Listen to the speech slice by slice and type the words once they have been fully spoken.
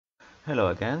Hello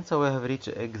again. So we have reached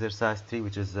exercise 3,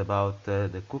 which is about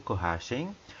the Cuckoo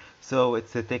hashing. So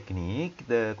it's a technique.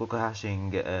 The Cuckoo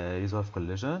hashing resolve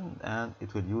collision, and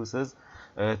it will uses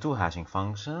two hashing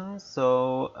functions.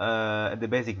 So the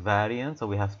basic variant. So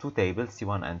we have two tables,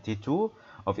 T1 and T2,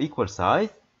 of equal size,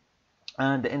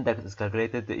 and the index is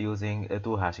calculated using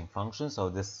two hashing functions. So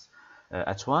this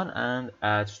h1 and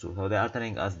h2. So they are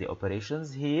telling us the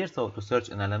operations here. So to search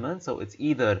an element, so it's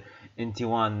either in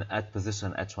T1 at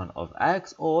position h1 of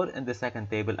x, or in the second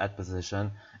table at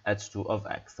position h2 of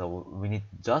x. So we need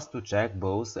just to check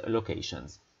both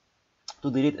locations.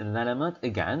 To delete an element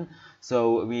again,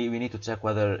 so we need to check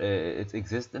whether it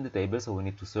exists in the table, so we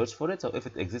need to search for it. So if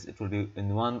it exists, it will be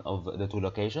in one of the two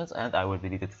locations, and I will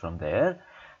delete it from there.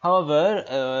 However,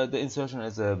 the insertion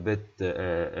is a bit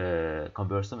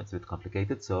cumbersome, it's a bit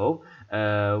complicated, so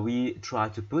we try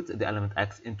to put the element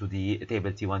x into the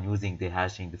table T1 using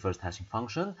the first hashing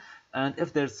function, and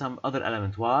if there's some other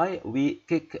element y, we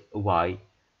kick y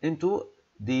into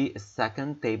the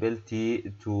second table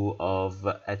T2 of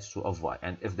h2 of y,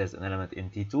 and if there's an element in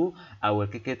T2, I will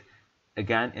kick it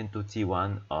again into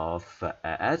T1 of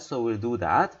h. So we'll do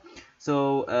that.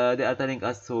 So they are telling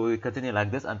us to we continue like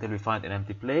this until we find an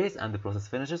empty place and the process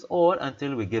finishes, or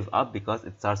until we give up because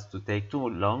it starts to take too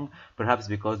long, perhaps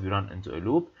because we run into a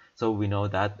loop. So we know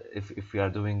that if we are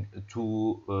doing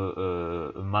two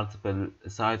multiple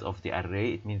sides of the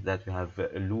array, it means that we have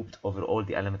looped over all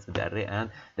the elements in the array and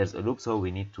there's a loop, so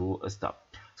we need to stop.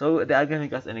 So they are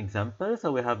giving us an example.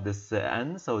 So we have this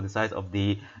n, so the size of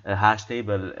the hash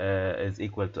table is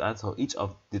equal to n, so each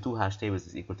of the two hash tables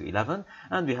is equal to 11,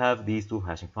 and we have these two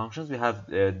hashing functions. We have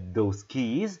those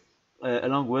keys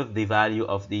along with the value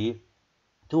of the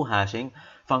two hashing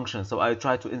functions. So I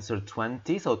try to insert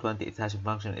 20, so 20, its hashing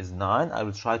function is 9. I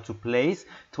will try to place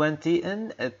 20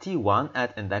 in T1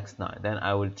 at index 9. Then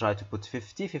I will try to put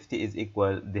 50. 50 is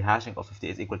equal, the hashing of 50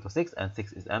 is equal to 6, and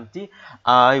 6 is empty.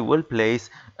 I will place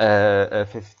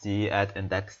 50 at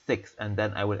index 6, and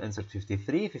then I will insert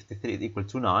 53. 53 is equal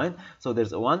to 9. So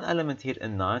there's one element here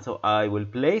in 9, so I will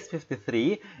place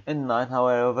 53 in 9.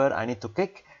 However, I need to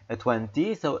kick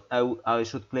 20, so I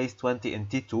should place 20 in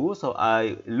T2. So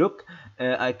I look,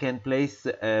 I can place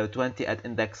 20 at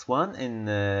index 1 in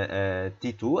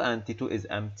T2, and T2 is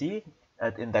empty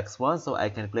at index 1, so I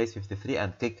can place 53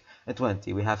 and kick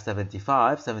 20. We have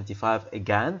 75. 75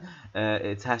 again,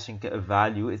 its hashing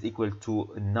value is equal to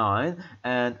 9,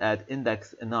 and at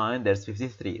index 9 there's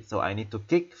 53, so I need to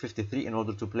kick 53 in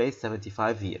order to place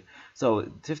 75 here. So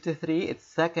 53, its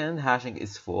second hashing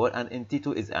is 4, and in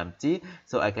T2 is empty,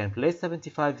 so I can place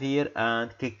 75 here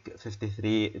and kick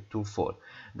 53 to 4.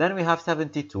 Then we have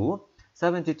 72.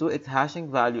 72, its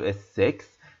hashing value is 6.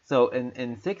 So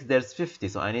in 6 there's 50,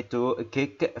 so I need to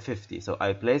kick 50. So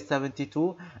I place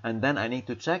 72, and then I need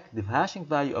to check the hashing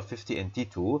value of 50 in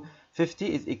T2.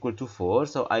 50 is equal to 4,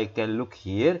 so I can look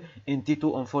here. In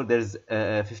T2 on 4 there's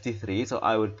 53, so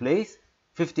I will place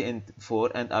 50 in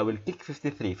 4, and I will kick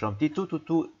 53 from T2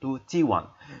 to T1.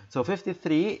 So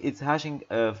 53, its hashing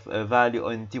value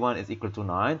in T1 is equal to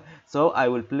 9, so I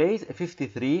will place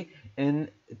 53 in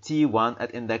T1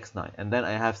 at index 9, and then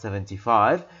I have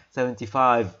 75.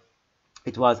 75,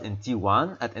 it was in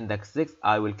T1 at index 6.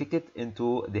 I will kick it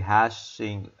into the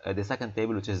hashing, the second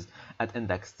table, which is at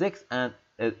index 6, and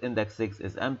index 6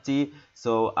 is empty,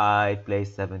 so I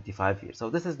place 75 here.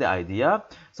 So this is the idea.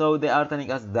 So they are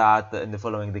telling us that in the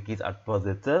following the keys are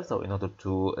positive, so in order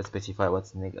to specify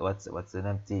what's an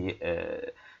empty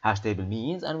hash table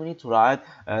means, and we need to write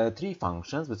three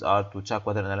functions, which are to check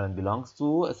whether an element belongs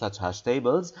to such hash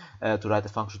tables, to write a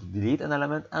function to delete an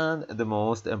element, and the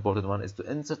most important one is to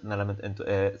insert an element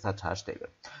into such hash table.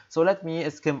 So let me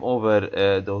skim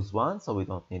over those ones, so we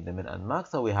don't need the min and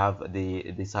max. So we have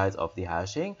the size of the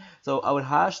hashing. So our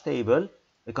hash table,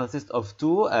 it consists of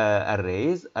two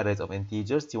arrays of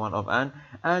integers, T1 of n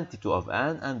and T2 of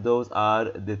n, and those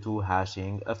are the two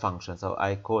hashing functions. So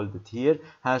I called it here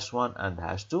hash1 and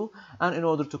hash2, and in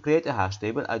order to create a hash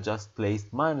table, I just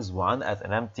placed -1 as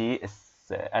an empty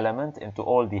element into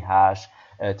all the hash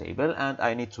table, and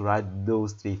I need to write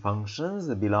those three functions: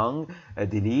 belong,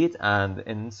 delete, and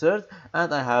insert.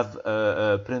 And I have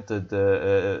printed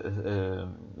the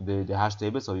hash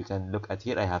table, so you can look at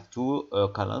here. I have two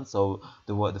columns, so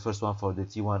the first one for the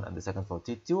T1 and the second for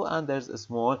T2, and there's a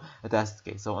small test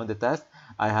case. So on the test,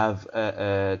 I have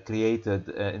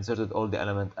inserted all the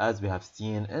elements as we have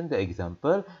seen in the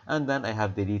example, and then I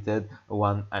have deleted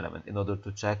one element in order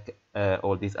to check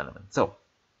all these elements. So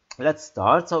let's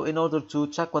start. So in order to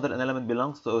check whether an element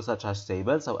belongs to such hash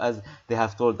table, so as they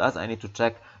have told us, I need to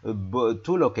check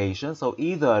two locations. So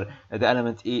either the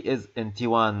element E is in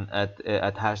T1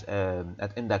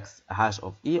 at index hash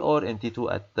of E, or in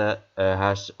T2 at the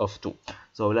hash of 2.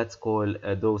 So let's call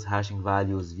those hashing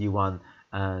values V1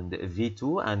 and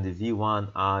V2, and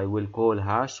V1 I will call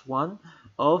hash 1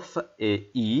 of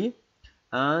E,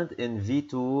 and in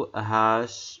V2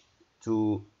 hash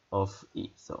 2 of E.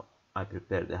 So I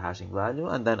prepare the hashing value,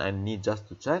 and then I need just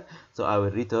to check. So I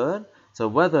will return so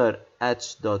whether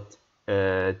h dot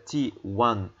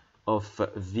T1 of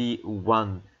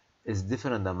V1 is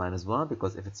different than -1,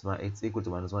 because if it's equal to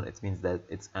 -1, it means that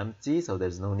it's empty, so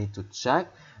there's no need to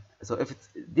check. So if it's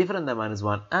different than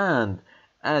 -1 and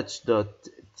h dot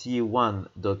T1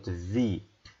 dot V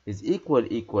is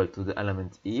equal to the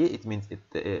element E, it means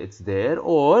it's there,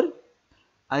 or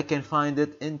I can find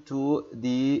it into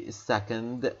the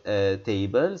second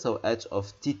table. So h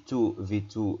of T2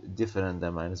 V2 different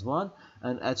than -1,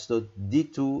 and h dot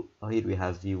D2, here we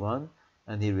have V1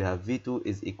 and here we have V2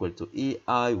 is equal to E.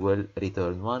 I will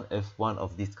return 1 if one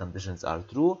of these conditions are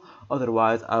true,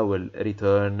 otherwise I will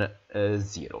return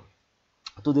 0.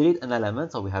 To delete an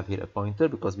element, so we have here a pointer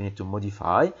because we need to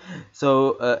modify.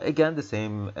 So again, the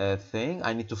same thing,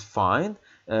 I need to find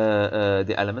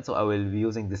the element, so I will be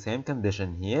using the same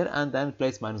condition here, and then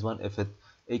place -1 if it's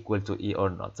equal to E or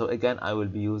not. So again, I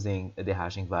will be using the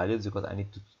hashing values because I need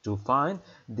to find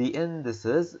the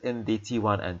indices in the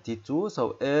T1 and T2.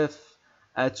 So if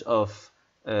h of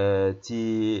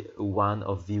T1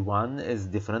 of V1 is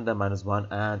different than -1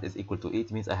 and is equal to E,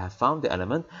 it means I have found the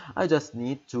element. I just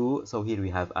need to, so here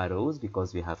we have arrows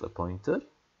because we have a pointer.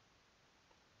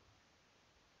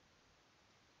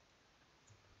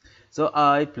 So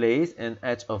I place in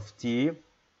h of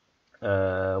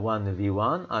T1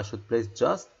 V1, I should place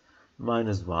just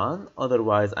 -1,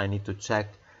 otherwise I need to check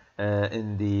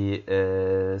in the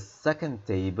second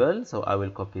table. So I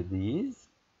will copy these.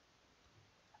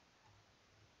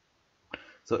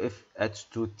 So if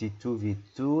h2 T2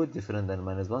 V2 different than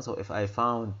 -1, so if I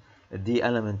found the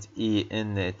element E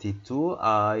in T2,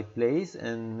 I place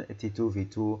in T2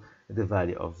 V2 the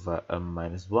value of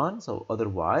 -1. So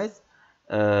otherwise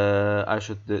I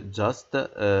should just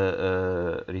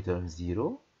return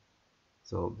 0.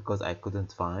 So because I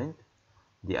couldn't find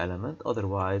the element,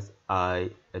 otherwise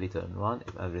I return 1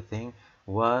 if everything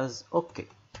was okay.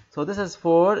 So this is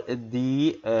for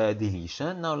the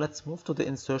deletion. Now let's move to the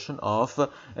insertion of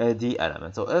the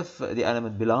element. So if the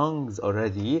element belongs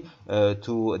already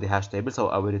to the hash table, so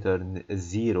I will return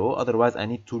 0. Otherwise I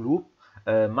need to loop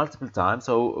multiple times.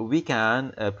 So we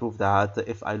can prove that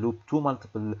if I loop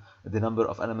the number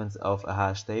of elements of a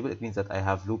hash table, it means that I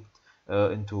have looped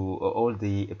into all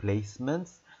the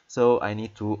placements. So I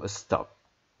need to stop.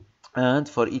 And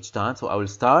for each time, so I will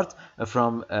start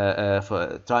from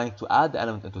trying to add the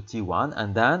element into T1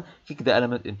 and then kick the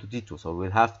element into T2. So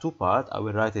we'll have two parts. I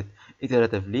will write it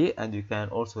iteratively, and you can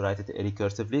also write it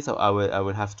recursively. So I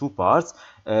will have two parts.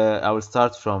 I will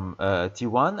start from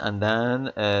T1 and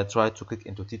then try to kick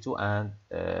into T2, and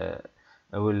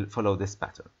I will follow this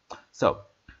pattern. So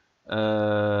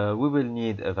we will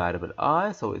need a variable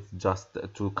I, so it's just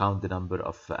to count the number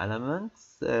of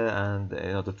elements, and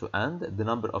in order to end the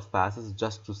number of passes,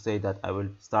 just to say that I will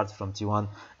start from T1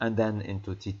 and then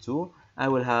into T2. I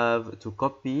will have to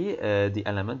copy the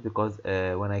element because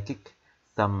when I kick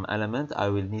some element, I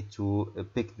will need to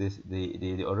pick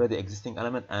the already existing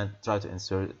element and try to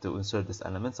insert this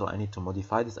element. So I need to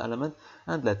modify this element,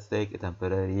 and let's take a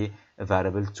temporary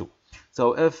variable 2.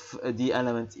 So if the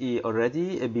element E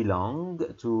already belong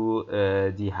to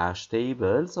the hash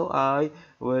table, so I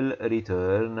will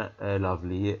return a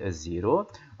lovely 0.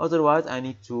 Otherwise I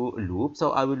need to loop.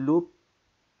 So I will loop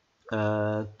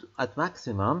at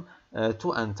maximum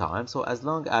 2n times. So as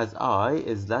long as I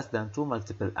is less than 2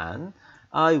 multiple n,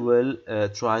 I will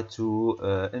try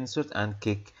to insert and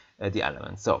kick the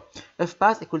element. So if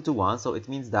pass equal to 1, so it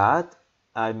means that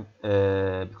I'm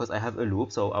because I have a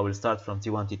loop, so I will start from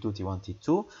T1 T2 T1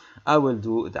 T2. I will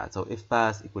do that. So if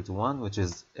pass equal to 1, which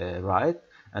is right,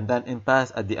 and then in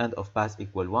pass at the end of pass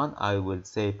equal 1, I will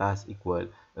say pass equal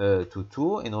to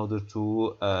 2 in order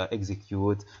to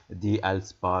execute the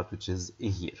else part, which is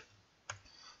here.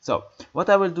 So what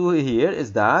I will do here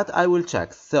is that I will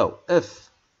check. So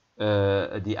if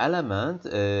the element,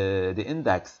 the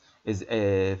index is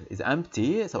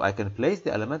empty, so I can place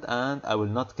the element and I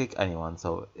will not kick anyone.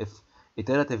 So if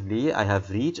iteratively I have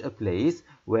reached a place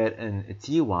where in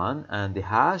T1 and the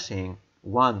hashing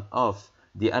 1 of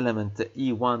the element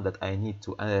E1 that I need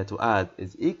to add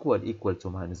is equal to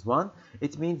 -1,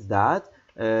 it means that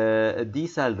the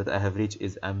cell that I have reached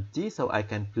is empty, so I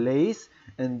can place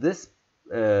in this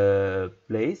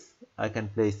place, I can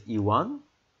place E1,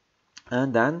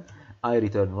 and then I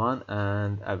return 1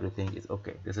 and everything is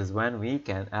okay. This is when we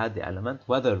can add the element,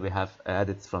 whether we have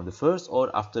added from the first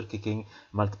or after kicking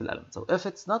multiple elements. So if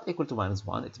it's not equal to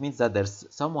 -1, it means that there's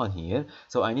someone here,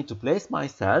 so I need to place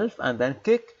myself and then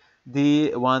kick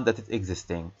the one that is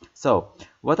existing. So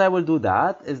what I will do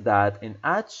that is that in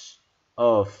h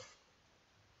of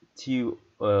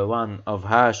T1 of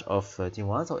hash of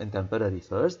T1, so in temporary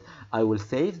first, I will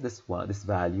save this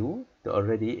value, the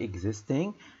already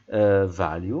existing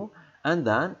value, and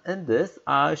then in this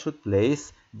I should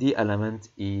place the element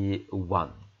E1.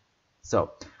 So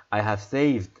I have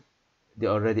saved the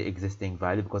already existing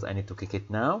value because I need to kick it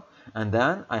now, and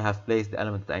then I have placed the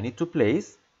element that I need to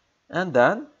place, and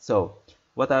then so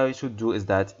what I should do is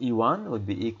that E1 would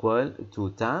be equal to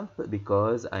temp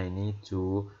because I need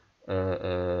to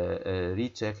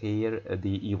recheck here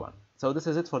the E1. So this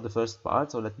is it for the first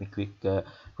part. So let me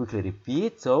quickly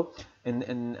repeat. So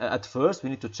at first we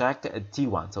need to check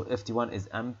T1. So if T1 is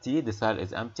empty, the cell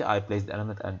is empty, I place the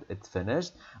element and it's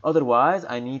finished. Otherwise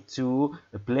I need to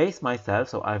place myself,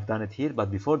 so I've done it here,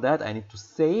 but before that I need to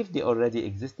save the already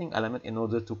existing element in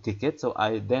order to kick it. So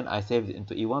then I saved it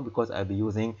into E1 because I'll be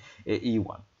using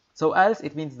E1. So else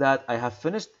it means that I have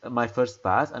finished my first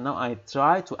pass and now I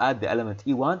try to add the element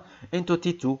E1 into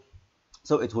T2.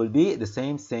 So it will be the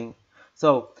same thing.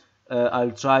 So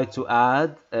I'll try to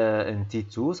add in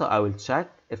T2. So I will check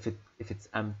if it's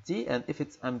empty, and if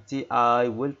it's empty I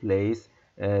will place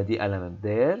the element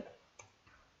there.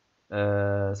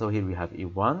 So here we have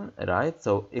E1, right?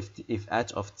 So if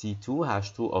h of T2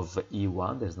 hash 2 of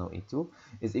E1, there's no E2,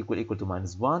 is equal to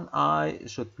 -1, I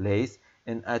should place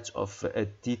in h of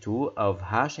T2 of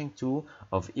hashing 2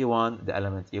 of E1 the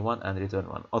element E1 and return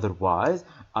 1. Otherwise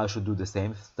I should do the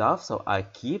same stuff. So I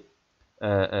keep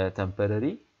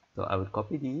temporary, so I will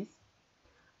copy these,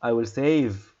 I will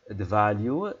save the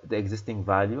value, the existing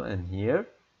value in here,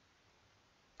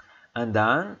 and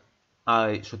then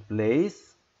I should place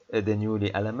the newly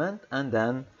element, and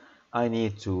then I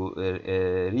need to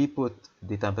re-put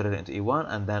the temporary into E1,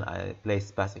 and then I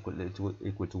place pass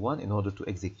equal to 1 in order to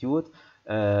execute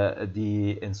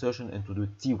the insertion into the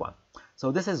T1.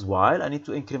 So this is while I need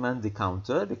to increment the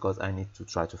counter because I need to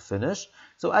try to finish.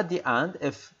 So at the end,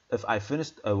 if I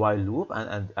finished a while loop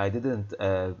and I didn't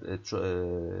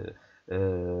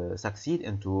succeed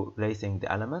into placing the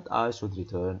element, I should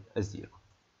return a 0.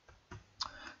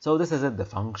 So this is it, the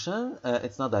function.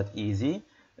 It's not that easy,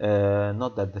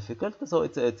 not that difficult. So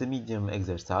it's a medium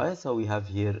exercise. So we have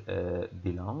here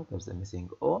belong, there's a missing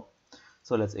O.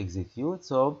 So let's execute.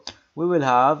 So we will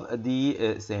have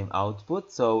the same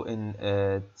output. So in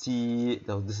T,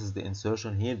 so this is the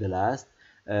insertion here, the last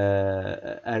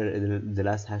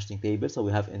hashing table. So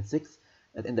we have in 6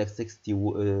 at index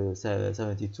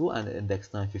 72 and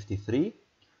index 953.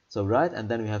 So right, and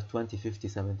then we have 20, 50,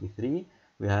 73.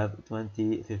 We have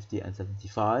 20, 50, and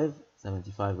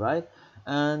 75, right?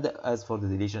 And as for the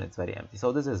deletion, it's very empty.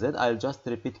 So this is it. I'll just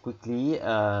repeat quickly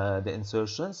the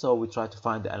insertion. So we try to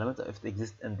find the element if it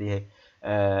exists in the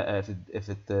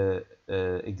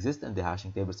exists in the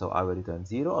hashing table. So I will return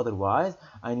 0. Otherwise,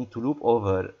 I need to loop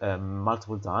over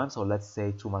multiple times. So let's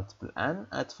say 2 multiple n.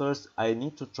 At first, I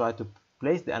need to try to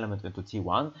place the element into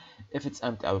T1. If it's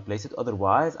empty, I will place it.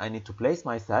 Otherwise, I need to place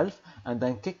myself and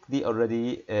then kick the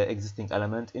already existing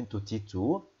element into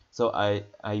T2. So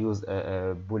I use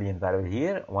a Boolean variable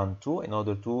here, 1, 2, in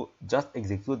order to just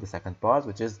execute the second part,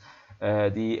 which is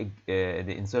the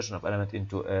insertion of element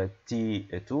into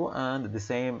T2, and the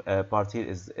same part here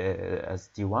is as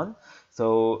T1.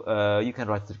 So you can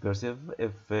write it recursive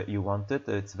if you want it.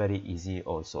 It's very easy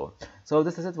also. So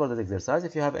this is it for this exercise.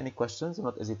 If you have any questions, do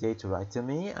not hesitate to write to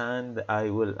me and I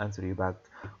will answer you back,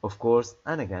 of course.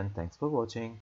 And again, thanks for watching.